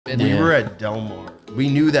been We there. were at Del Mar. We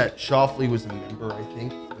knew that Shoffley was a member, I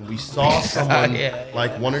think. And we saw someone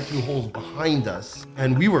like 1 or 2 holes behind us.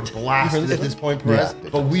 And we were blasted at this point, Perez.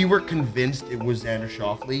 But we were convinced it was Xander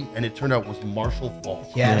Shoffley. And it turned out it was Marshall Faulk.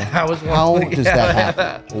 Yeah, that was How does that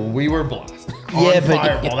happen? We were blasted. Yeah, On but-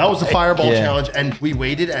 fireball. That was a fireball Yeah. challenge. And we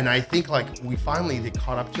waited. And I think like they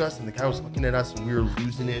caught up to us. And the guy was looking at us and we were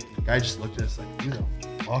losing it. The guy just looked at us like, who the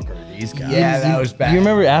fuck are these guys? Yeah, that was bad. You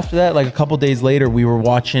remember after that, like a couple days later, we were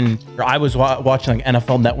watching, or I was watching like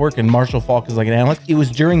NFL Network, and Marshall Faulk is like an analyst. It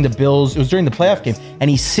was during the Bills, it was during the playoff game, and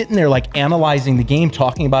he's sitting there like analyzing the game,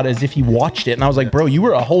 talking about it as if he watched it. And I was like, bro, you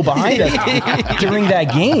were a hole behind us during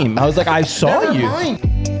that game. I was like, I saw Never you.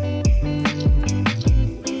 mind.